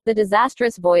The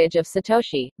disastrous voyage of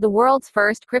Satoshi, the world's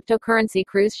first cryptocurrency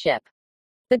cruise ship.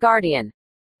 The Guardian.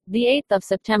 The 8th of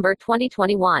September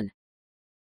 2021.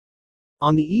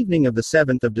 On the evening of the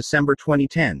 7th of December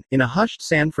 2010, in a hushed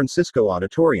San Francisco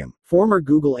auditorium, former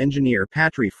Google engineer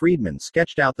Patrick Friedman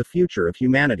sketched out the future of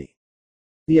humanity.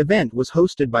 The event was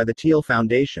hosted by the Thiel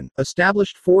Foundation,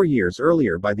 established 4 years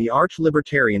earlier by the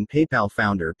arch-libertarian PayPal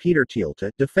founder Peter Thiel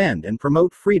to defend and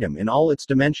promote freedom in all its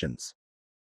dimensions.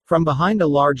 From behind a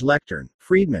large lectern,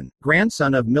 Friedman,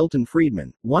 grandson of Milton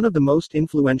Friedman, one of the most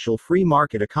influential free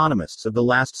market economists of the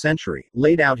last century,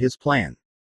 laid out his plan.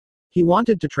 He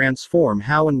wanted to transform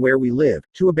how and where we live,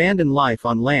 to abandon life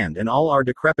on land and all our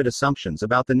decrepit assumptions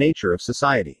about the nature of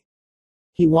society.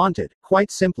 He wanted,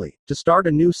 quite simply, to start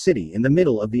a new city in the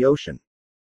middle of the ocean.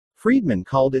 Friedman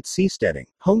called it seasteading,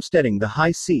 homesteading the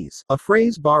high seas, a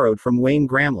phrase borrowed from Wayne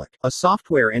Gramlich, a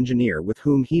software engineer with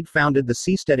whom he'd founded the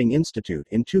Seasteading Institute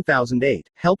in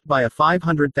 2008, helped by a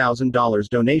 $500,000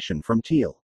 donation from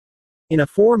Thiel. In a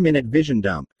 4-minute vision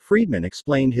dump, Friedman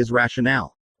explained his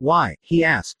rationale. Why, he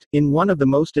asked, in one of the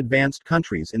most advanced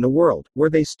countries in the world, were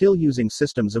they still using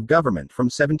systems of government from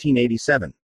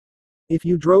 1787? If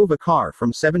you drove a car from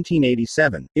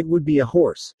 1787, it would be a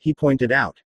horse, he pointed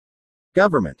out.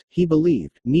 Government, he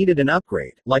believed, needed an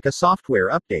upgrade, like a software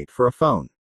update for a phone.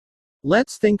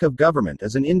 Let's think of government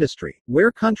as an industry,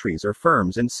 where countries are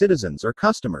firms and citizens are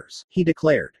customers, he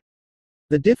declared.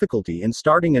 The difficulty in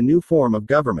starting a new form of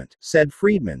government, said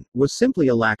Friedman, was simply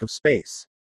a lack of space.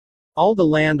 All the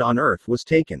land on Earth was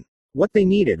taken. What they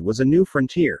needed was a new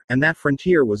frontier, and that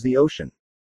frontier was the ocean.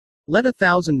 Let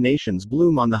 1,000 nations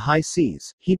bloom on the high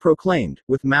seas, he proclaimed,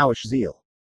 with Maoish zeal.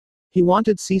 He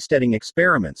wanted seasteading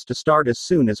experiments to start as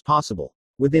soon as possible.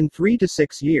 Within 3 to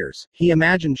 6 years, he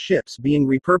imagined ships being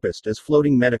repurposed as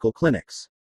floating medical clinics.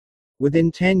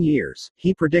 Within 10 years,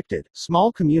 he predicted,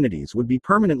 small communities would be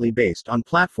permanently based on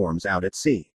platforms out at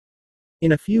sea.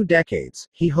 In a few decades,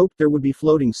 he hoped there would be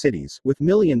floating cities, with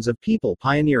millions of people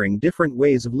pioneering different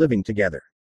ways of living together.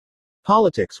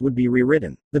 Politics would be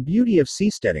rewritten. The beauty of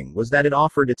seasteading was that it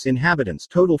offered its inhabitants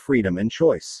total freedom and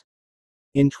choice.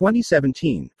 In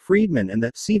 2017, Friedman and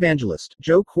the seavangelist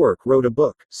Joe Quirk wrote a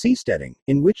book, Seasteading,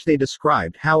 in which they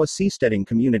described how a seasteading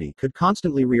community could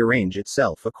constantly rearrange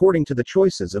itself according to the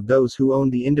choices of those who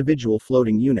owned the individual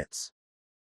floating units.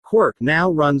 Quirk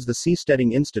now runs the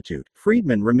Seasteading Institute.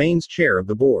 Friedman remains chair of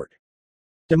the board.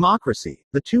 Democracy,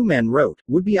 the two men wrote,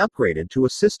 would be upgraded to a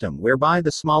system whereby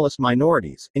the smallest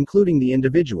minorities, including the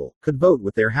individual, could vote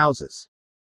with their houses.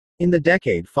 In the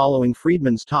decade following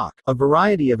Friedman's talk, a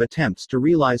variety of attempts to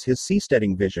realize his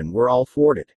seasteading vision were all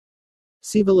thwarted.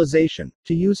 Civilization,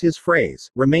 to use his phrase,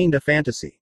 remained a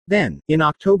fantasy. Then, in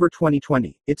October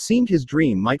 2020, it seemed his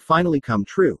dream might finally come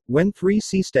true, when 3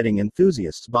 seasteading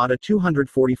enthusiasts bought a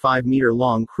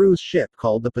 245-meter-long cruise ship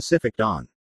called the Pacific Dawn.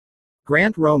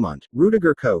 Grant Romont,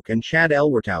 Rudiger Koch and Chad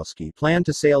Elwertowski planned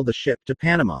to sail the ship to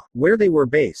Panama, where they were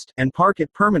based, and park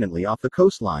it permanently off the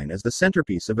coastline as the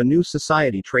centerpiece of a new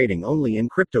society trading only in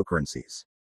cryptocurrencies.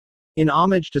 In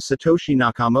homage to Satoshi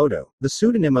Nakamoto, the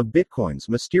pseudonym of Bitcoin's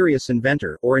mysterious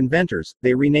inventor, or inventors,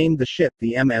 they renamed the ship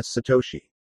the MS Satoshi.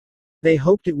 They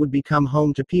hoped it would become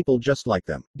home to people just like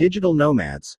them, digital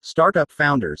nomads, startup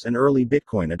founders and early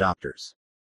Bitcoin adopters.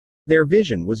 Their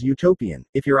vision was utopian,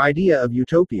 if your idea of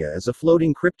utopia is a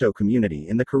floating crypto community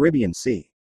in the Caribbean Sea.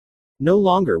 No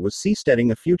longer was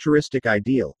seasteading a futuristic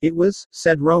ideal, it was,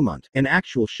 said Romont, an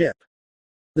actual ship.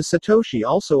 The Satoshi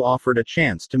also offered a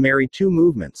chance to marry two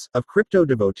movements, of crypto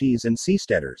devotees and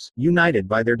seasteaders, united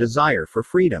by their desire for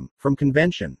freedom, from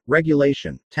convention,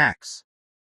 regulation, tax.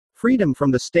 Freedom from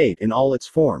the state in all its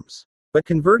forms. But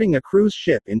converting a cruise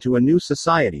ship into a new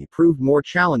society proved more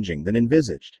challenging than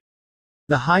envisaged.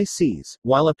 The high seas,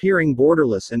 while appearing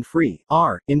borderless and free,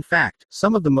 are, in fact,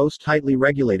 some of the most tightly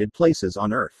regulated places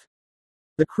on Earth.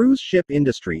 The cruise ship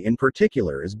industry in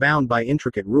particular is bound by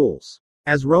intricate rules.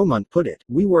 As Romont put it,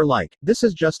 we were like, this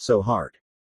is just so hard.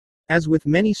 As with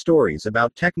many stories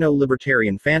about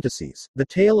techno-libertarian fantasies, the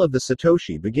tale of the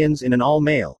Satoshi begins in an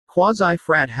all-male,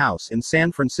 quasi-frat house in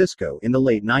San Francisco in the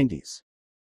late 90s.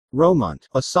 Romont,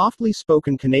 a softly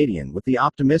spoken Canadian with the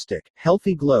optimistic,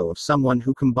 healthy glow of someone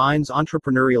who combines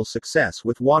entrepreneurial success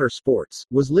with water sports,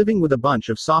 was living with a bunch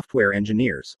of software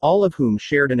engineers, all of whom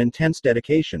shared an intense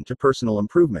dedication to personal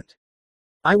improvement.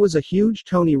 I was a huge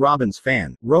Tony Robbins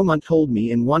fan, Romont told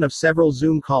me in one of several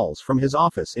Zoom calls from his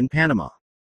office in Panama.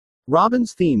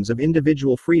 Robbins' themes of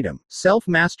individual freedom,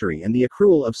 self-mastery and the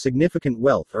accrual of significant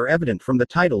wealth are evident from the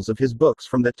titles of his books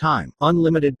from that time: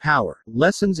 Unlimited Power,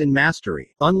 Lessons in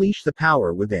Mastery, Unleash the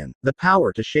Power Within, The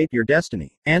Power to Shape Your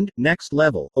Destiny, and, Next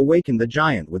Level, Awaken the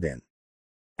Giant Within.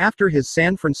 After his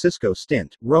San Francisco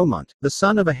stint, Romont, the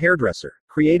son of a hairdresser,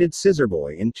 created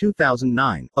Scissorboy in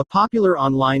 2009, a popular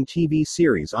online TV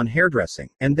series on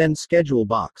hairdressing, and then Schedule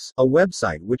Box, a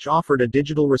website which offered a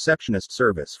digital receptionist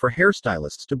service for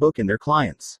hairstylists to book in their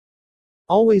clients.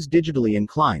 Always digitally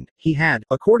inclined, he had,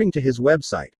 according to his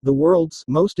website, the world's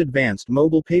most advanced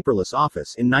mobile paperless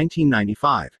office in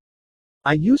 1995.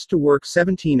 I used to work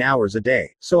 17 hours a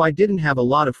day, so I didn't have a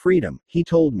lot of freedom, he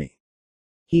told me.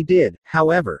 He did,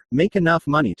 however, make enough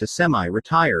money to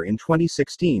semi-retire in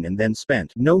 2016 and then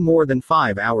spent no more than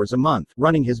 5 hours a month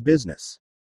running his business.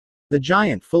 The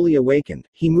giant fully awakened,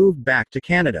 he moved back to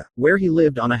Canada, where he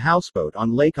lived on a houseboat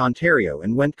on Lake Ontario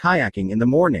and went kayaking in the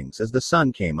mornings as the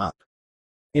sun came up.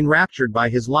 Enraptured by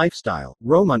his lifestyle,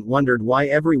 Romont wondered why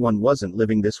everyone wasn't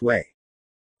living this way.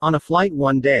 On a flight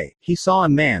one day, he saw a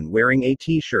man wearing a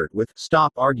t-shirt with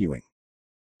 "Stop Arguing.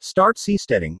 Start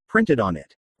Seasteading" printed on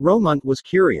it. Romont was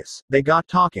curious, they got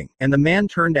talking, and the man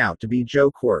turned out to be Joe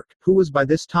Quirk, who was by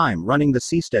this time running the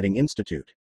Seasteading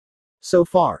Institute. So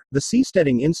far, the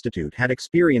Seasteading Institute had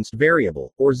experienced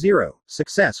variable, or zero,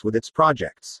 success with its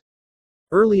projects.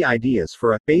 Early ideas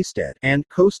for a baystead and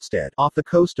coaststead off the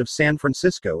coast of San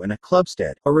Francisco and a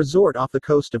clubstead, a resort off the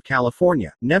coast of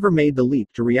California, never made the leap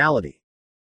to reality.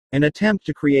 An attempt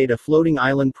to create a floating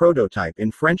island prototype in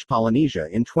French Polynesia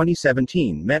in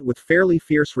 2017 met with fairly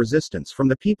fierce resistance from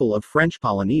the people of French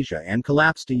Polynesia and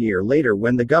collapsed a year later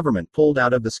when the government pulled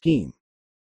out of the scheme.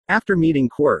 After meeting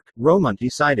Quirk, Romont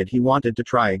decided he wanted to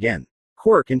try again.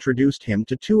 Quirk introduced him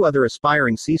to two other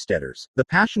aspiring seasteaders, the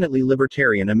passionately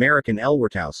libertarian American L.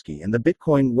 Wartowski and the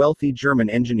Bitcoin wealthy German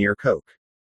engineer Koch.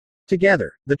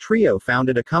 Together, the trio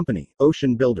founded a company,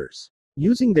 Ocean Builders.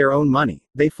 Using their own money,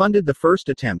 they funded the first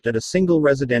attempt at a single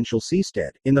residential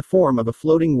seastead, in the form of a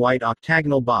floating white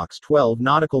octagonal box 12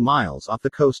 nautical miles off the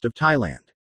coast of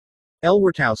Thailand. L.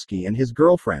 Wartowski and his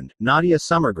girlfriend, Nadia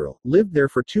Summergirl, lived there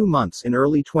for 2 months in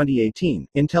early 2018,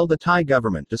 until the Thai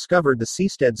government discovered the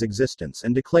seastead's existence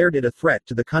and declared it a threat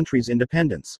to the country's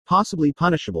independence, possibly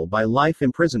punishable by life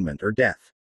imprisonment or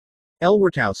death. L.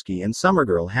 Wartowski and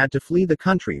Summergirl had to flee the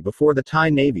country before the Thai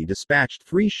Navy dispatched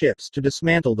 3 ships to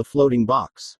dismantle the floating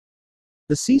box.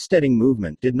 The seasteading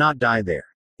movement did not die there.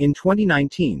 In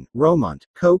 2019, Romont,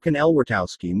 Koch and L.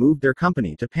 Wartowski moved their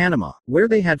company to Panama, where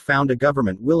they had found a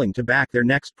government willing to back their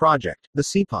next project, the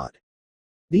Seapod.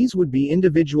 These would be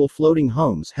individual floating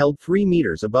homes held 3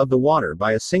 meters above the water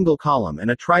by a single column and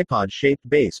a tripod-shaped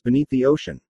base beneath the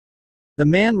ocean. The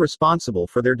man responsible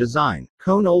for their design,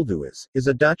 Koen Oldhuis, is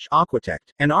a Dutch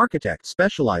aquitect, an architect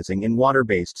specializing in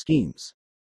water-based schemes.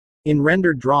 In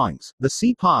rendered drawings, the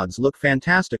sea pods look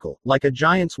fantastical, like a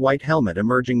giant's white helmet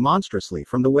emerging monstrously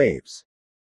from the waves.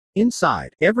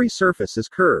 Inside, every surface is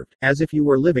curved, as if you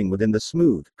were living within the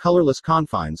smooth, colorless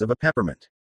confines of a peppermint.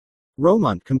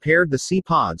 Romont compared the sea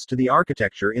pods to the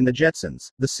architecture in The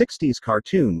Jetsons, the 60s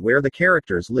cartoon where the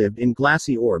characters lived in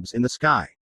glassy orbs in the sky.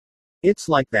 It's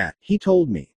like that, he told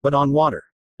me, but on water.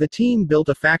 The team built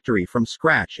a factory from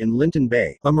scratch in Linton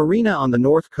Bay, a marina on the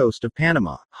north coast of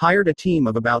Panama, hired a team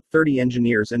of about 30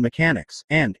 engineers and mechanics,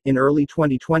 and, in early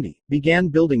 2020, began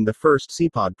building the first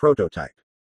Seapod prototype.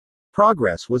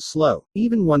 Progress was slow.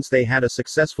 Even once they had a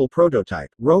successful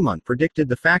prototype, Romont predicted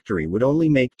the factory would only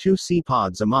make 2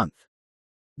 Seapods a month.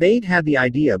 They'd had the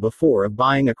idea before of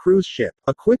buying a cruise ship,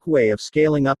 a quick way of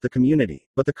scaling up the community,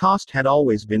 but the cost had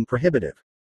always been prohibitive.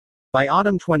 By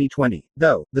autumn 2020,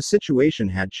 though, the situation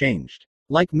had changed.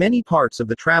 Like many parts of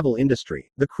the travel industry,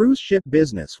 the cruise ship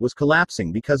business was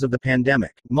collapsing because of the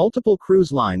pandemic. Multiple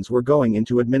cruise lines were going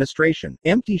into administration,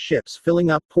 empty ships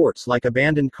filling up ports like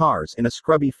abandoned cars in a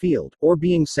scrubby field, or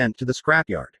being sent to the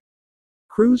scrapyard.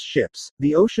 Cruise ships,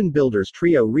 the Ocean Builders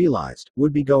trio realized,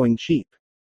 would be going cheap.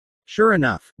 Sure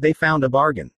enough, they found a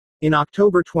bargain. In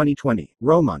October 2020,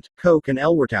 Romont, Koch and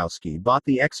L. Wartowski bought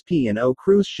the XP&O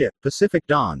cruise ship Pacific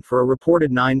Dawn for a reported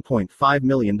 $9.5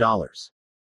 million.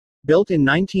 Built in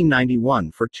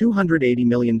 1991 for $280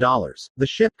 million, the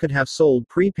ship could have sold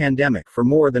pre-pandemic for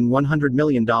more than $100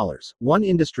 million, one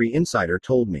industry insider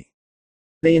told me.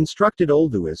 They instructed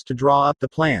Oldhuis to draw up the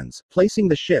plans, placing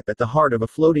the ship at the heart of a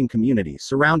floating community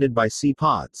surrounded by sea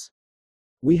pods.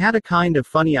 "We had a kind of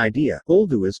funny idea,"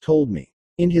 Oldhuis told me.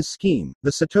 In his scheme, the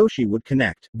Satoshi would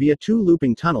connect, via 2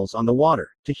 looping tunnels on the water,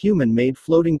 to human-made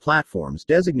floating platforms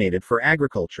designated for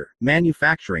agriculture,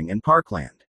 manufacturing and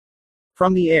parkland.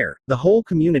 From the air, the whole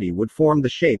community would form the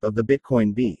shape of the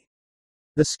Bitcoin B.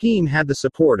 The scheme had the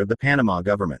support of the Panama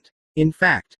government. In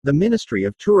fact, the Ministry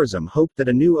of Tourism hoped that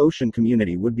a new ocean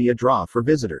community would be a draw for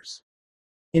visitors.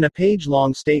 In a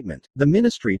page-long statement, the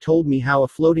ministry told me how a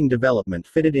floating development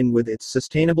fitted in with its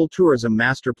Sustainable Tourism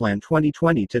Masterplan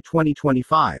 2020 to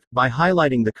 2025, by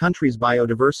highlighting the country's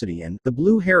biodiversity and the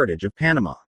blue heritage of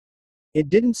Panama. It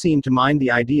didn't seem to mind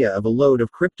the idea of a load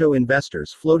of crypto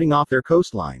investors floating off their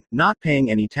coastline, not paying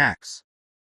any tax.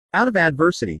 Out of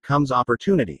adversity comes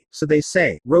opportunity, so they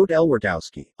say, wrote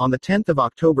Elwartowski, on the 10th of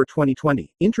October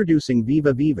 2020, introducing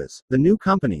Viva Vivas, the new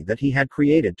company that he had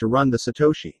created to run the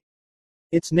Satoshi.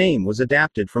 Its name was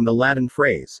adapted from the Latin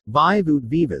phrase, vive ut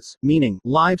vivas, meaning,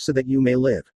 live so that you may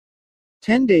live.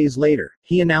 10 days later,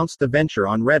 he announced the venture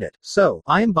on Reddit, so,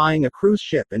 I am buying a cruise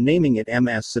ship and naming it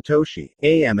MS Satoshi,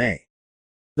 AMA.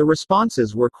 The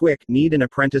responses were quick, need an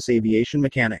apprentice aviation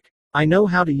mechanic. I know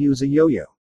how to use a yo-yo.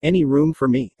 Any room for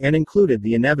me, and included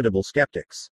the inevitable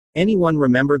skeptics. Anyone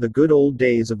remember the good old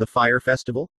days of the Fire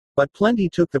Festival? But plenty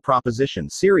took the proposition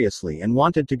seriously and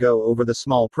wanted to go over the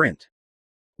small print.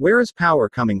 Where is power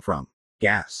coming from?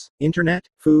 Gas, internet,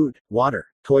 food, water,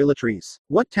 toiletries.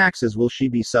 What taxes will she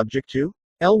be subject to?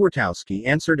 Elwartowski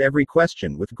answered every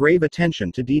question with grave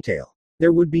attention to detail.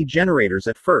 There would be generators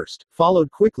at first,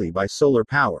 followed quickly by solar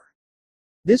power.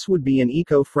 This would be an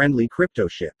eco-friendly crypto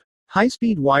ship.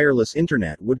 High-speed wireless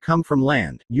internet would come from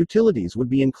land, utilities would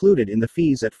be included in the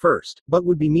fees at first, but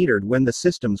would be metered when the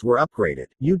systems were upgraded.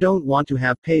 You don't want to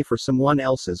have pay for someone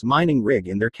else's mining rig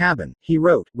in their cabin, he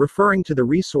wrote, referring to the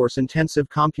resource-intensive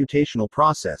computational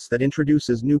process that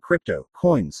introduces new crypto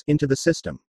coins into the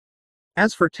system.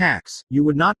 As for tax, you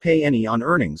would not pay any on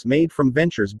earnings made from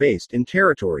ventures based in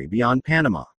territory beyond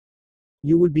Panama.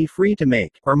 You would be free to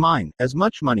make, or mine, as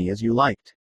much money as you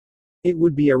liked. It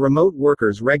would be a remote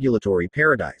workers' regulatory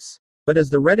paradise. But as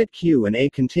the Reddit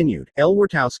Q&A continued,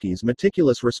 Elwartowski's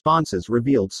meticulous responses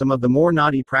revealed some of the more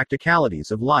naughty practicalities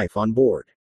of life on board.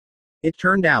 It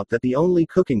turned out that the only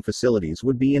cooking facilities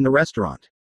would be in the restaurant.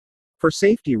 For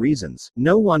safety reasons,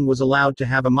 no one was allowed to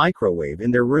have a microwave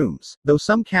in their rooms, though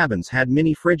some cabins had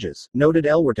mini fridges, noted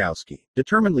Elwartowski,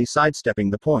 determinedly sidestepping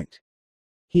the point.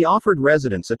 He offered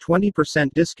residents a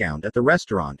 20% discount at the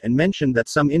restaurant and mentioned that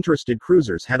some interested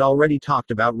cruisers had already talked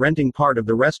about renting part of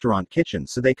the restaurant kitchen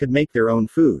so they could make their own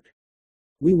food.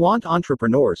 We want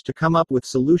entrepreneurs to come up with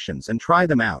solutions and try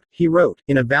them out, he wrote,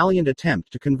 in a valiant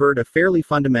attempt to convert a fairly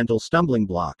fundamental stumbling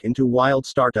block into wild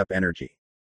startup energy.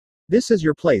 This is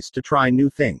your place to try new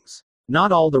things.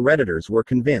 Not all the Redditors were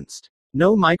convinced.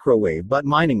 No microwave but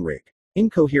mining rig.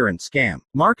 Incoherent scam.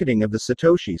 Marketing of the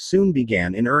Satoshi soon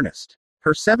began in earnest.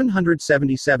 Her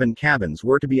 777 cabins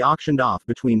were to be auctioned off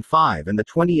between 5 and the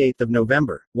 28th of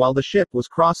November, while the ship was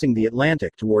crossing the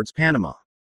Atlantic towards Panama.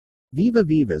 Viva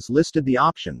Vivas listed the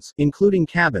options, including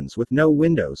cabins with no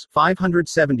windows,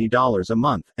 $570 a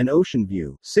month, an ocean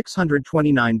view,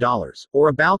 $629, or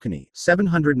a balcony,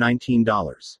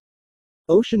 $719.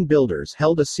 Ocean Builders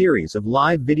held a series of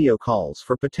live video calls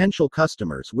for potential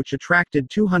customers which attracted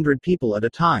 200 people at a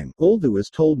time, Oldu has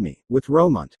told me, with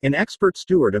Romont, an expert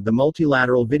steward of the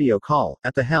multilateral video call,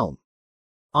 at the helm.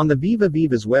 On the Viva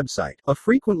Vivas website, a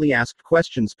frequently asked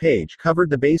questions page covered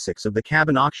the basics of the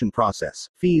cabin auction process,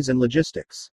 fees and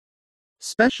logistics.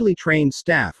 Specially trained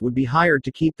staff would be hired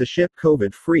to keep the ship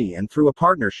COVID-free, and through a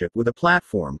partnership with a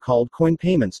platform called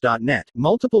coinpayments.net,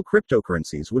 multiple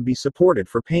cryptocurrencies would be supported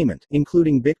for payment,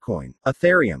 including Bitcoin,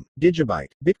 Ethereum,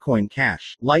 Digibyte, Bitcoin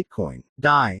Cash, Litecoin,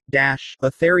 DAI, Dash,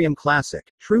 Ethereum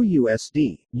Classic,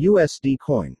 TrueUSD, USD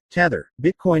Coin, Tether,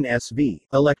 Bitcoin SV,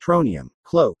 Electroneum,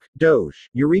 Cloak, Doge,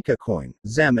 Eureka Coin,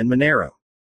 Zem and Monero.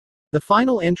 The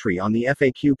final entry on the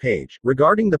FAQ page,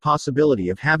 regarding the possibility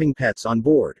of having pets on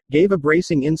board, gave a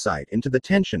bracing insight into the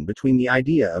tension between the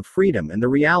idea of freedom and the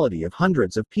reality of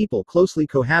hundreds of people closely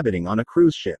cohabiting on a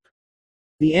cruise ship.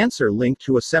 The answer linked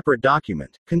to a separate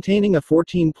document, containing a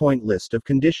 14-point list of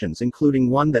conditions, including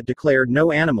one that declared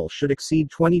no animal should exceed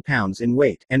 20 pounds in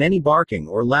weight, and any barking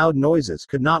or loud noises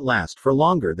could not last for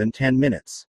longer than 10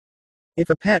 minutes. If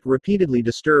a pet repeatedly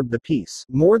disturbed the peace,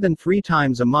 more than 3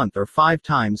 times a month or 5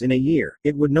 times in a year,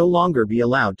 it would no longer be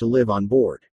allowed to live on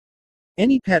board.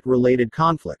 Any pet-related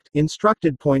conflict,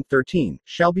 instructed point 13,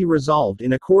 shall be resolved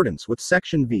in accordance with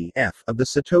Section V.F. of the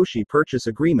Satoshi Purchase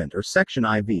Agreement or Section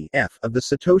I.V.F. of the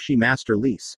Satoshi Master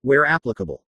Lease, where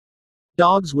applicable.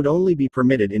 Dogs would only be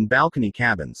permitted in balcony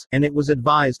cabins, and it was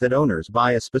advised that owners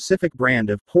buy a specific brand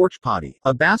of porch potty,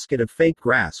 a basket of fake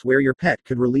grass where your pet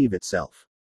could relieve itself.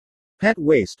 Pet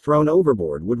waste thrown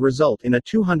overboard would result in a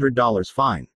 $200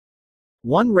 fine.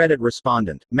 One Reddit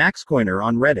respondent, MaxCoiner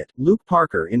on Reddit, Luke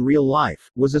Parker in real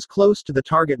life, was as close to the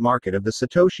target market of the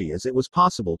Satoshi as it was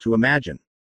possible to imagine.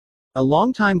 A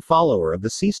longtime follower of the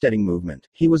seasteading movement,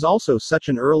 he was also such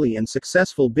an early and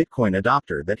successful Bitcoin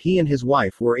adopter that he and his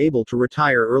wife were able to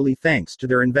retire early thanks to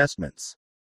their investments.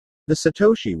 The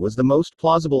Satoshi was the most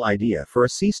plausible idea for a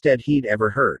seastead he'd ever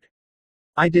heard.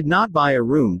 I did not buy a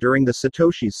room during the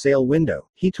Satoshi's sale window,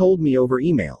 he told me over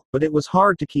email, but it was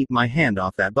hard to keep my hand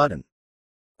off that button.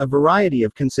 A variety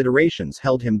of considerations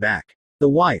held him back. The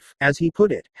wife, as he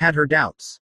put it, had her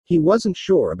doubts. He wasn't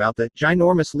sure about the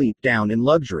ginormous leap down in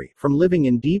luxury, from living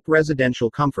in deep residential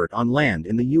comfort on land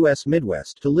in the U.S.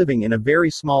 Midwest to living in a very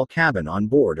small cabin on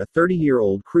board a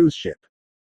 30-year-old cruise ship.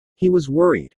 He was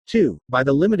worried, too, by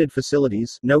the limited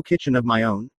facilities, no kitchen of my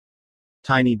own.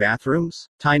 Tiny bathrooms?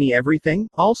 Tiny everything?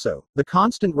 Also, the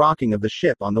constant rocking of the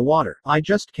ship on the water. I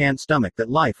just can't stomach that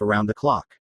life around the clock.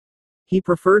 He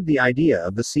preferred the idea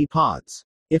of the sea pods.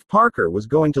 If Parker was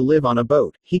going to live on a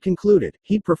boat, he concluded,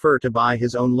 he'd prefer to buy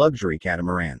his own luxury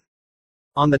catamaran.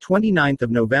 On the 29th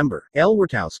of November, L.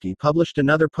 Wartowski published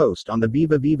another post on the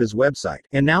Viva Viva's website,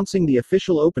 announcing the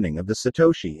official opening of the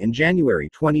Satoshi in January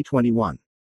 2021.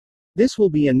 This will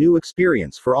be a new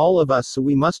experience for all of us, so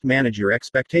we must manage your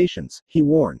expectations, he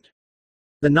warned.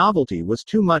 The novelty was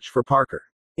too much for Parker.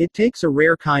 It takes a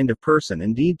rare kind of person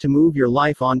indeed to move your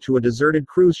life onto a deserted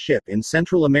cruise ship in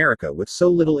Central America with so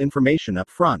little information up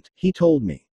front, he told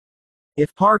me.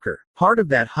 If Parker, part of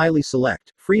that highly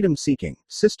select, freedom-seeking,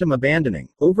 system-abandoning,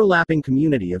 overlapping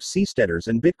community of seasteaders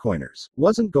and Bitcoiners,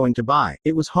 wasn't going to buy,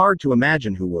 it was hard to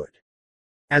imagine who would.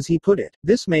 As he put it,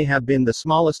 this may have been the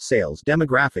smallest sales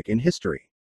demographic in history.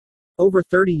 Over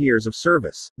 30 years of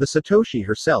service, the Satoshi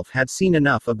herself had seen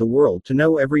enough of the world to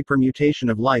know every permutation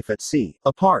of life at sea,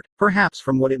 apart, perhaps,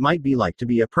 from what it might be like to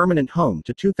be a permanent home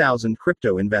to 2,000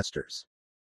 crypto investors.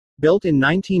 Built in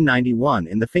 1991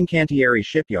 in the Fincantieri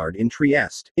shipyard in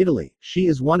Trieste, Italy, she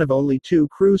is one of only 2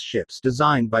 cruise ships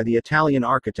designed by the Italian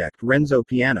architect Renzo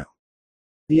Piano.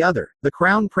 The other, the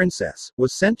Crown Princess,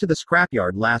 was sent to the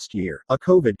scrapyard last year, a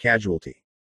COVID casualty.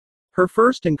 Her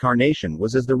first incarnation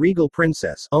was as the Regal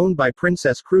Princess, owned by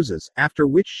Princess Cruises, after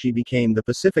which she became the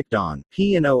Pacific Dawn,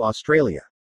 P&O Australia.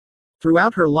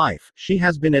 Throughout her life, she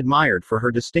has been admired for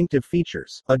her distinctive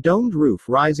features: a domed roof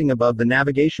rising above the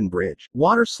navigation bridge,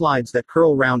 water slides that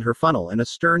curl round her funnel, and a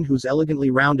stern whose elegantly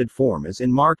rounded form is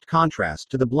in marked contrast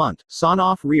to the blunt,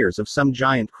 sawn-off rears of some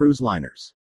giant cruise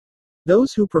liners.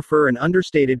 Those who prefer an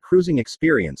understated cruising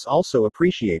experience also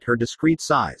appreciate her discreet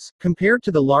size. Compared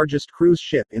to the largest cruise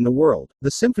ship in the world, the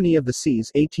Symphony of the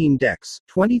Seas, 18 decks,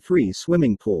 23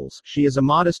 swimming pools, she is a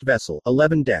modest vessel,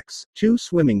 11 decks, 2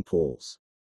 swimming pools.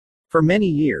 For many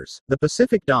years, the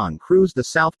Pacific Dawn cruised the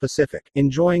South Pacific,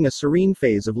 enjoying a serene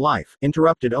phase of life,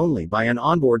 interrupted only by an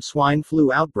onboard swine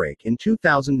flu outbreak in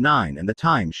 2009 and the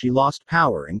time she lost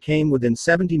power and came within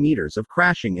 70 meters of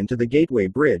crashing into the Gateway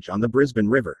Bridge on the Brisbane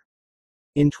River.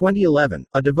 In 2011,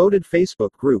 a devoted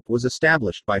Facebook group was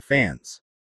established by fans.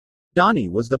 Donnie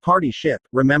was the party ship,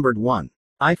 remembered one.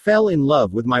 I fell in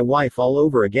love with my wife all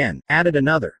over again, added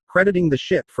another, crediting the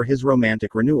ship for his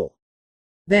romantic renewal.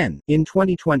 Then, in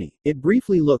 2020, it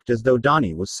briefly looked as though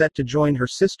Donnie was set to join her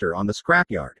sister on the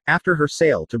scrapyard, after her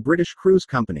sale to British cruise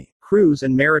company, Cruise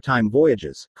and Maritime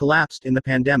Voyages, collapsed in the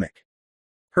pandemic.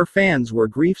 Her fans were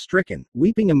grief-stricken,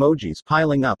 weeping emojis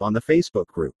piling up on the Facebook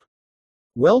group.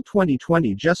 Well,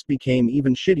 2020 just became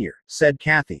even shittier, said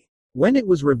Kathy. When it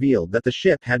was revealed that the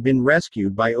ship had been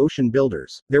rescued by ocean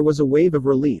builders, there was a wave of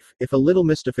relief, if a little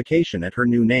mystification at her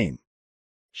new name.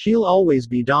 She'll always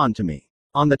be Dawn to me.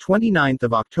 On the 29th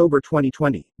of October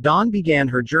 2020, Dawn began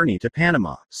her journey to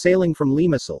Panama, sailing from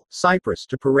Limassol, Cyprus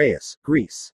to Piraeus,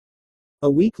 Greece. A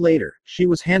week later, she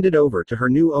was handed over to her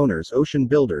new owners, Ocean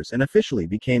Builders, and officially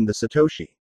became the Satoshi.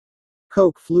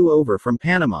 Coke flew over from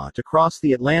Panama to cross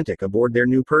the Atlantic aboard their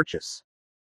new purchase.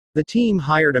 The team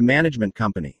hired a management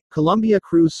company, Columbia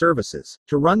Cruise Services,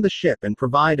 to run the ship and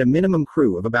provide a minimum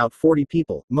crew of about 40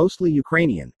 people, mostly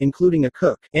Ukrainian, including a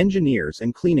cook, engineers,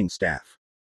 and cleaning staff.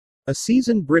 A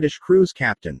seasoned British cruise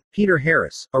captain, Peter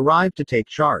Harris, arrived to take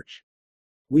charge.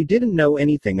 We didn't know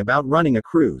anything about running a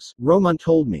cruise, Roman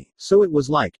told me, so it was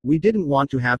like, we didn't want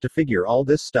to have to figure all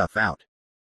this stuff out.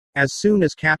 As soon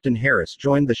as Captain Harris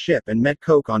joined the ship and met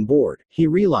Coke on board, he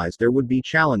realized there would be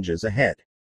challenges ahead.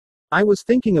 I was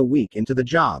thinking a week into the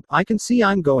job, I can see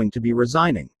I'm going to be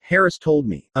resigning, Harris told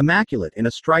me, immaculate in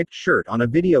a striped shirt on a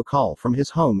video call from his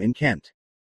home in Kent.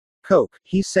 Coke,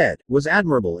 he said, was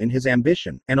admirable in his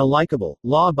ambition, and a likable,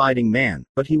 law-abiding man,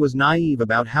 but he was naive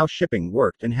about how shipping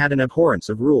worked and had an abhorrence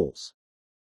of rules.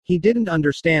 He didn't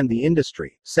understand the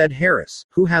industry, said Harris,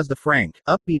 who has the frank,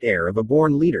 upbeat air of a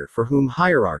born leader for whom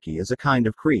hierarchy is a kind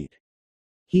of creed.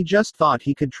 He just thought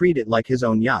he could treat it like his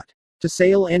own yacht. To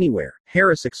sail anywhere,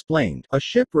 Harris explained, a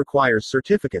ship requires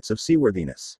certificates of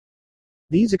seaworthiness.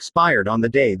 These expired on the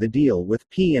day the deal with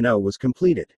P&O was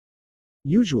completed.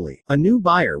 Usually, a new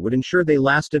buyer would ensure they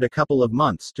lasted a couple of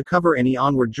months to cover any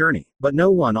onward journey, but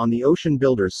no one on the ocean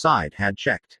builder's side had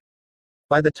checked.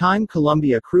 By the time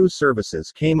Columbia Cruise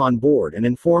Services came on board and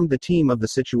informed the team of the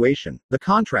situation, the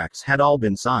contracts had all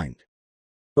been signed.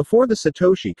 Before the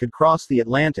Satoshi could cross the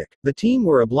Atlantic, the team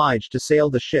were obliged to sail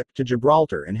the ship to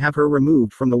Gibraltar and have her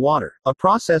removed from the water, a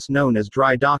process known as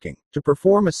dry docking, to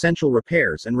perform essential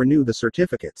repairs and renew the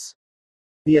certificates.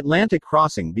 The Atlantic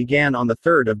crossing began on the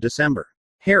 3rd of December.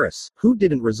 Harris, who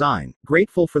didn't resign,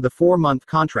 grateful for the 4-month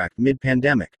contract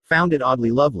mid-pandemic, found it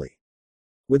oddly lovely.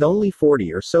 With only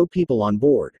 40 or so people on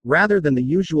board, rather than the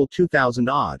usual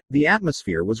 2,000-odd, the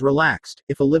atmosphere was relaxed,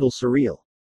 if a little surreal.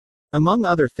 Among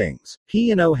other things,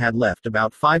 P&O had left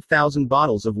about 5,000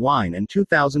 bottles of wine and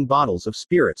 2,000 bottles of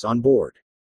spirits on board.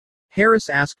 Harris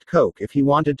asked Coke if he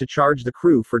wanted to charge the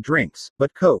crew for drinks,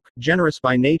 but Coke, generous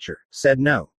by nature, said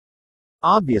no.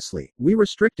 Obviously, we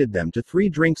restricted them to 3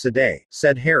 drinks a day,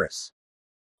 said Harris.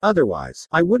 Otherwise,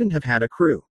 I wouldn't have had a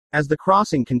crew. As the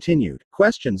crossing continued,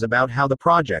 questions about how the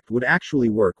project would actually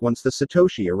work once the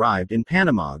Satoshi arrived in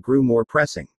Panama grew more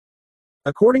pressing.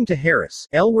 According to Harris,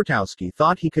 Elwartowski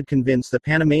thought he could convince the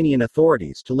Panamanian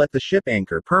authorities to let the ship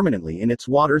anchor permanently in its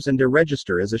waters and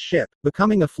deregister as a ship,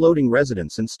 becoming a floating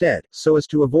residence instead, so as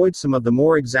to avoid some of the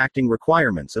more exacting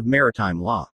requirements of maritime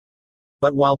law.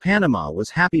 But while Panama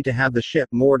was happy to have the ship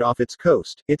moored off its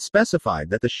coast, it specified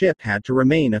that the ship had to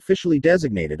remain officially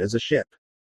designated as a ship.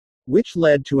 Which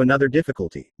led to another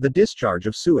difficulty, the discharge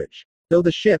of sewage. Though the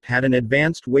ship had an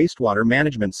advanced wastewater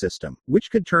management system,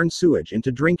 which could turn sewage into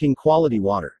drinking quality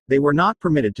water, they were not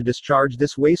permitted to discharge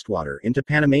this wastewater into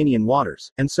Panamanian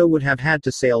waters, and so would have had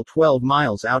to sail 12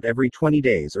 miles out every 20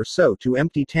 days or so to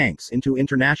empty tanks into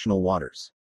international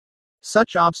waters.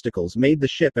 Such obstacles made the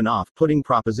ship an off-putting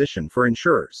proposition for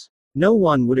insurers. No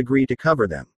one would agree to cover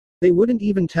them. They wouldn't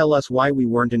even tell us why we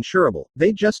weren't insurable,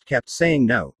 they just kept saying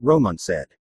no, Romont said.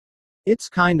 It's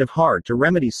kind of hard to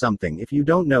remedy something if you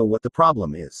don't know what the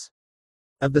problem is.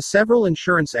 Of the several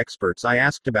insurance experts I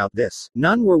asked about this,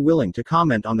 none were willing to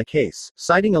comment on the case,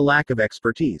 citing a lack of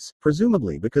expertise,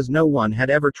 presumably because no one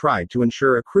had ever tried to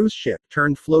insure a cruise ship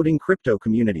turned floating crypto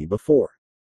community before.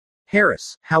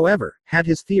 Harris, however, had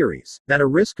his theories, that a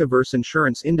risk-averse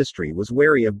insurance industry was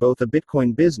wary of both a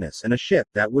Bitcoin business and a ship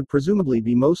that would presumably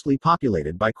be mostly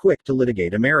populated by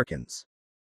quick-to-litigate Americans.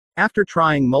 After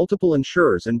trying multiple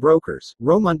insurers and brokers,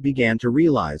 Romont began to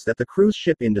realize that the cruise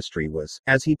ship industry was,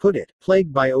 as he put it,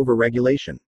 plagued by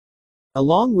overregulation.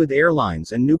 Along with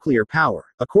airlines and nuclear power,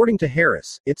 according to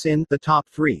Harris, it's in the top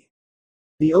 3.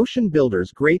 The Ocean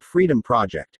Builders' Great Freedom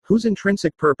Project, whose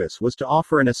intrinsic purpose was to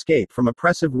offer an escape from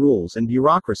oppressive rules and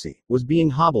bureaucracy, was being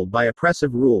hobbled by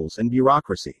oppressive rules and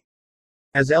bureaucracy.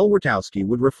 As Elwartowski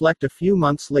would reflect a few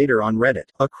months later on Reddit,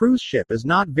 a cruise ship is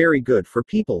not very good for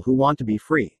people who want to be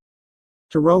free.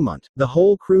 To Romont, the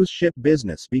whole cruise ship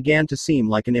business began to seem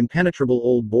like an impenetrable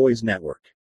old boys network.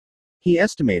 He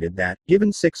estimated that,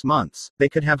 given 6 months, they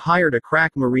could have hired a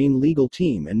crack marine legal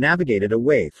team and navigated a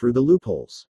way through the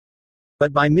loopholes.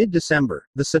 But by mid-December,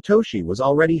 the Satoshi was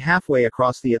already halfway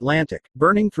across the Atlantic,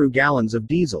 burning through gallons of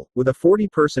diesel, with a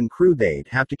 40-person crew they'd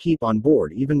have to keep on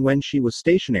board even when she was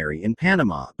stationary in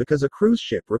Panama because a cruise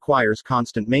ship requires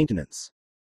constant maintenance.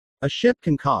 A ship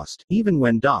can cost, even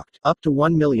when docked, up to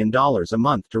 $1 million a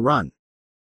month to run.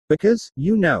 Because,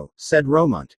 said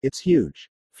Romont, it's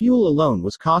huge. Fuel alone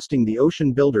was costing the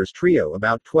Ocean Builders trio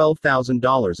about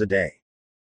 $12,000 a day.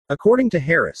 According to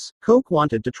Harris, Koch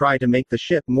wanted to try to make the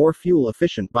ship more fuel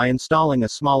efficient by installing a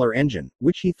smaller engine,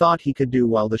 which he thought he could do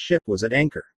while the ship was at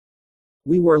anchor.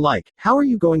 We were like, how are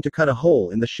you going to cut a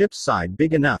hole in the ship's side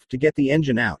big enough to get the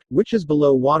engine out, which is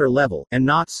below water level, and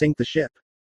not sink the ship?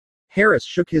 Harris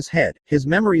shook his head, his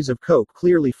memories of Koch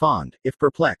clearly fond, if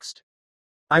perplexed.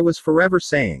 I was forever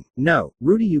saying, no,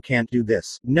 Rudy, you can't do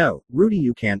this, no, Rudy,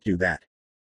 you can't do that.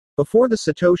 Before the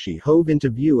Satoshi hove into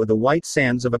view of the white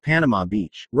sands of a Panama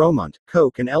beach, Romont,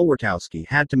 Koch and Elwartowski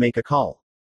had to make a call.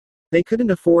 They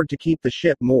couldn't afford to keep the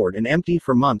ship moored and empty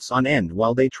for months on end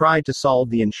while they tried to solve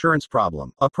the insurance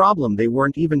problem, a problem they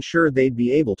weren't even sure they'd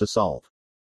be able to solve.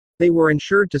 They were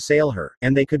insured to sail her,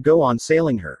 and they could go on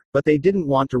sailing her, but they didn't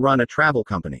want to run a travel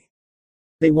company.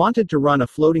 They wanted to run a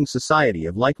floating society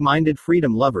of like-minded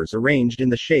freedom lovers arranged in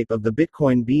the shape of the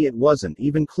Bitcoin B. It wasn't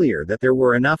even clear that there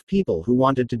were enough people who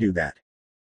wanted to do that.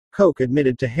 Koch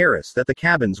admitted to Harris that the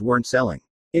cabins weren't selling.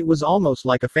 It was almost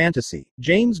like a fantasy,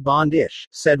 James Bond-ish,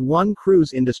 said one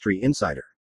cruise industry insider.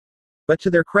 But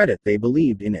to their credit, they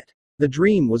believed in it. The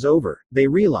dream was over, they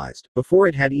realized, before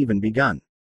it had even begun.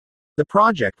 The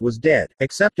project was dead,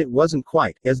 except it wasn't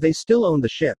quite, as they still owned the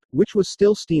ship, which was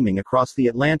still steaming across the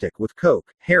Atlantic with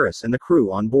Koch, Harris and the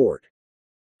crew on board.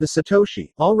 The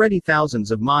Satoshi, already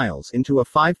thousands of miles into a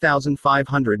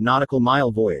 5,500 nautical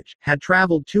mile voyage, had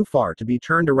traveled too far to be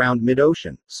turned around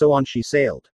mid-ocean, so on she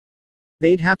sailed.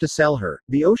 They'd have to sell her,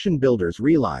 the ocean builders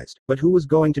realized, but who was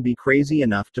going to be crazy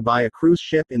enough to buy a cruise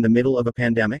ship in the middle of a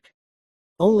pandemic?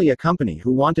 Only a company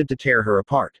who wanted to tear her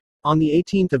apart. On the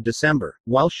 18th of December,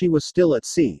 while she was still at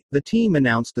sea, the team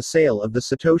announced the sale of the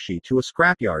Satoshi to a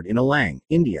scrapyard in Alang,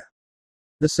 India.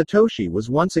 The Satoshi was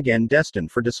once again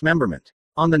destined for dismemberment.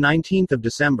 On the 19th of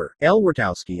December,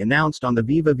 Wartowski announced on the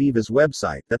Viva Viva's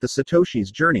website that the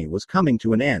Satoshi's journey was coming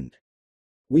to an end.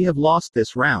 "We have lost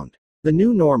this round. The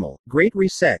new normal, Great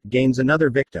Reset, gains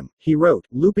another victim," he wrote,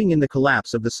 looping in the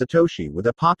collapse of the Satoshi with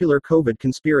a popular COVID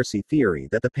conspiracy theory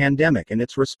that the pandemic and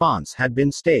its response had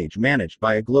been stage managed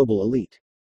by a global elite.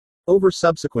 Over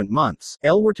subsequent months,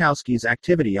 Wartowski's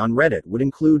activity on Reddit would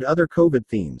include other COVID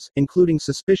themes, including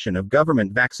suspicion of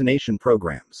government vaccination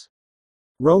programs.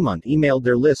 Romont emailed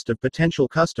their list of potential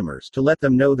customers to let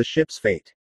them know the ship's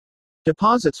fate.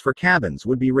 Deposits for cabins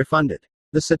would be refunded.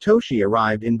 The Satoshi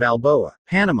arrived in Balboa,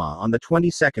 Panama on the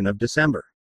 22nd of December.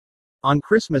 On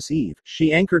Christmas Eve,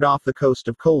 she anchored off the coast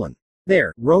of Colon.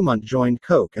 There, Romont joined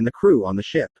Koch and the crew on the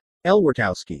ship.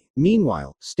 Wartowski,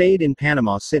 meanwhile, stayed in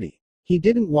Panama City. He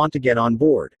didn't want to get on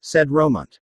board, said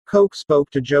Romont. Koch spoke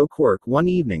to Joe Quirk one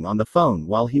evening on the phone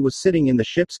while he was sitting in the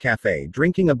ship's cafe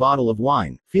drinking a bottle of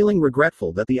wine, feeling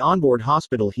regretful that the onboard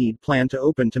hospital he'd planned to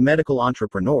open to medical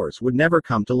entrepreneurs would never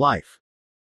come to life.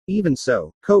 Even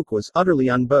so, Koch was utterly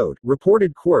unbowed,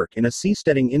 reported Quirk in a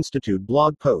Seasteading Institute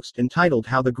blog post entitled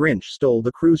How the Grinch Stole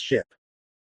the Cruise Ship.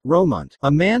 Romont,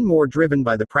 a man more driven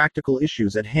by the practical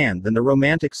issues at hand than the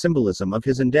romantic symbolism of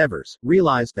his endeavors,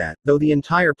 realized that, though the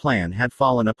entire plan had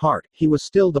fallen apart, he was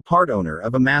still the part owner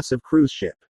of a massive cruise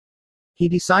ship. He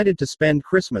decided to spend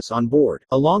Christmas on board,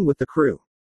 along with the crew.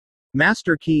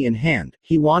 Master key in hand,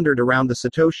 he wandered around the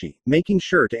Satoshi, making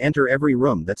sure to enter every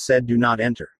room that said "Do not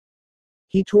enter."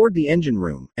 He toured the engine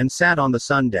room, and sat on the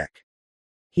sun deck.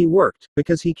 He worked,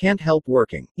 because he can't help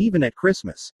working, even at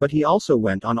Christmas, but he also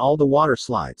went on all the water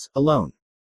slides, alone.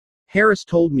 Harris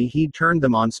told me he'd turned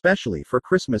them on specially for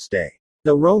Christmas Day.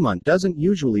 Though Romont doesn't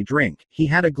usually drink, he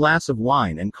had a glass of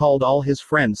wine and called all his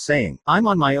friends saying, "I'm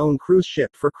on my own cruise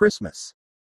ship for Christmas."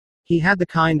 He had the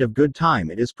kind of good time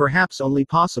it is perhaps only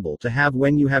possible to have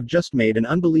when you have just made an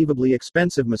unbelievably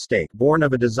expensive mistake born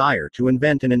of a desire to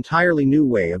invent an entirely new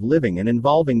way of living and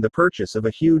involving the purchase of a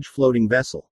huge floating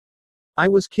vessel. "I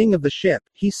was king of the ship,"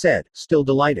 he said, still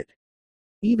delighted.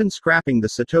 Even scrapping the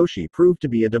Satoshi proved to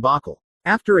be a debacle.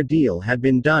 After a deal had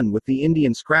been done with the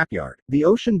Indian scrapyard, the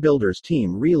Ocean Builders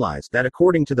team realized that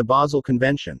according to the Basel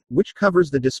Convention, which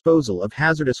covers the disposal of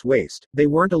hazardous waste, they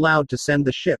weren't allowed to send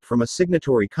the ship from a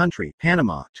signatory country,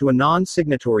 Panama, to a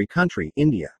non-signatory country,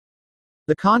 India.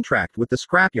 The contract with the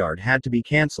scrapyard had to be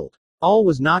cancelled. All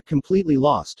was not completely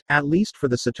lost, at least for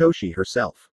the Satoshi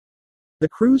herself. The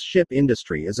cruise ship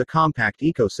industry is a compact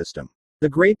ecosystem. The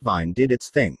grapevine did its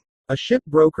thing. A ship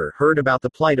broker heard about the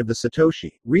plight of the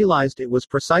Satoshi, realized it was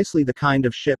precisely the kind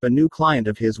of ship a new client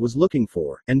of his was looking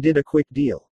for, and did a quick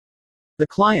deal. The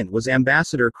client was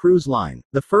Ambassador Cruise Line,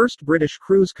 the first British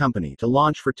cruise company to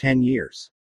launch for 10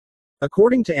 years.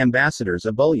 According to Ambassador's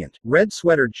ebullient,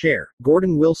 red-sweatered chair,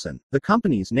 Gordon Wilson, the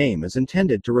company's name is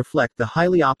intended to reflect the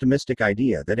highly optimistic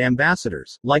idea that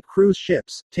ambassadors, like cruise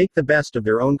ships, take the best of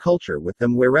their own culture with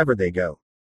them wherever they go.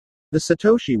 The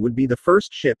Satoshi would be the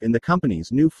first ship in the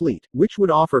company's new fleet, which would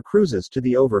offer cruises to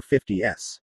the over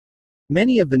 50s.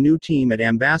 Many of the new team at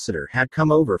Ambassador had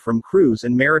come over from cruise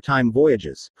and maritime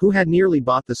voyages, who had nearly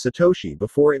bought the Satoshi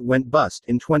before it went bust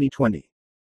in 2020.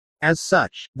 As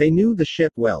such, they knew the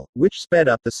ship well, which sped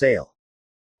up the sale.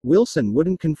 Wilson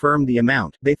wouldn't confirm the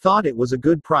amount. They thought it was a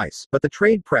good price, but the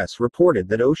trade press reported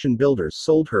that Ocean Builders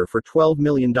sold her for $12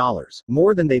 million,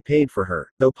 more than they paid for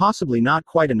her, though possibly not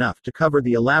quite enough to cover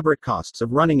the elaborate costs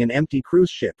of running an empty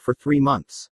cruise ship for 3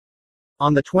 months.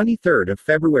 On the 23rd of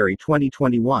February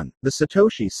 2021, the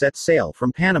Satoshi set sail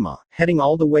from Panama, heading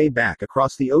all the way back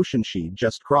across the ocean she'd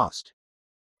just crossed.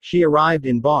 She arrived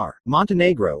in Bar,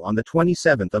 Montenegro on the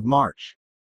 27th of March.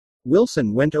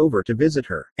 Wilson went over to visit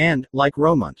her, and, like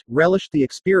Romont, relished the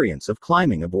experience of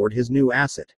climbing aboard his new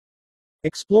asset.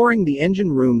 Exploring the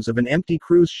engine rooms of an empty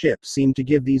cruise ship seemed to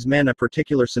give these men a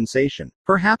particular sensation,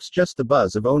 perhaps just the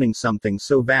buzz of owning something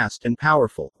so vast and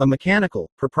powerful, a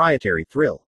mechanical, proprietary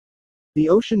thrill. The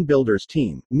Ocean Builders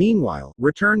team, meanwhile,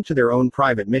 returned to their own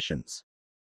private missions.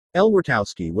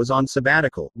 Wartowski was on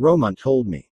sabbatical, Romont told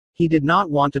me. He did not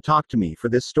want to talk to me for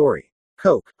this story.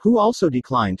 Koch, who also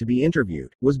declined to be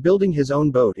interviewed, was building his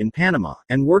own boat in Panama,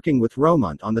 and working with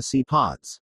Romont on the sea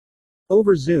pods.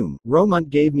 Over Zoom, Romont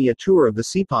gave me a tour of the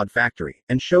seapod factory,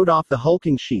 and showed off the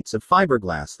hulking sheets of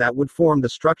fiberglass that would form the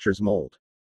structure's mold.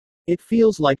 It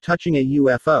feels like touching a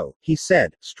UFO, he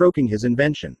said, stroking his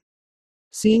invention.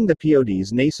 Seeing the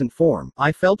pod's nascent form,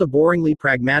 I felt a boringly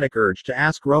pragmatic urge to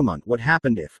ask Romont what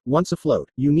happened if, once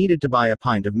afloat, you needed to buy a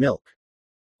pint of milk.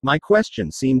 My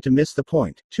question seemed to miss the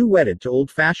point, too wedded to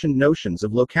old-fashioned notions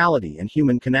of locality and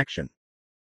human connection.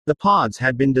 The pods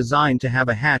had been designed to have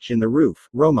a hatch in the roof,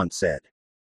 Romont said.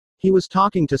 He was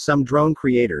talking to some drone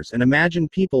creators and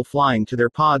imagined people flying to their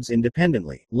pods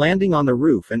independently, landing on the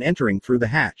roof and entering through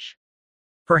the hatch.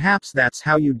 Perhaps that's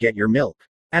how you'd get your milk.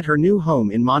 At her new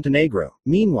home in Montenegro,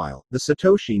 meanwhile, the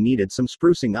Satoshi needed some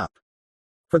sprucing up.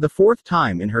 For the fourth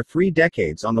time in her 3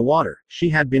 decades on the water, she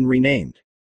had been renamed.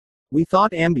 We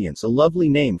thought Ambience a lovely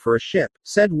name for a ship,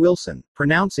 said Wilson,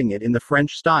 pronouncing it in the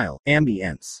French style,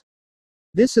 ambience.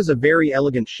 This is a very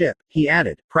elegant ship, he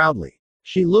added, proudly.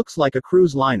 She looks like a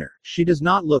cruise liner, she does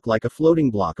not look like a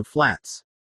floating block of flats.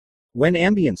 When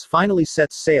Ambience finally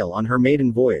sets sail on her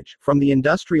maiden voyage, from the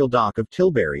industrial dock of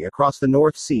Tilbury across the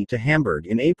North Sea to Hamburg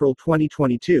in April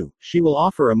 2022, she will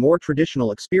offer a more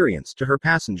traditional experience to her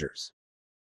passengers.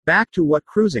 Back to what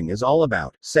cruising is all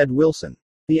about, said Wilson.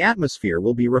 The atmosphere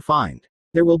will be refined.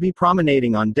 There will be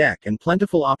promenading on deck and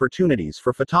plentiful opportunities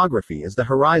for photography as the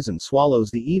horizon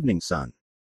swallows the evening sun.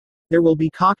 There will be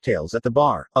cocktails at the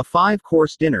bar, a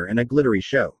 5-course dinner and a glittery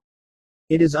show.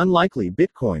 It is unlikely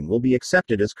Bitcoin will be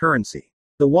accepted as currency.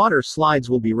 The water slides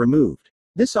will be removed.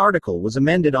 This article was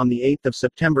amended on the 8th of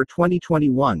September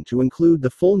 2021 to include the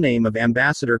full name of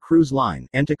Ambassador Cruise Line,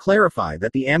 and to clarify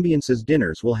that the Ambience's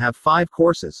dinners will have 5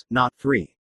 courses, not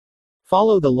 3.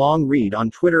 Follow The Long Read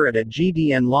on Twitter at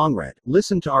 @GDNLongRead,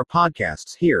 listen to our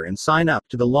podcasts here and sign up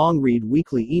to the Long Read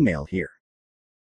weekly email here.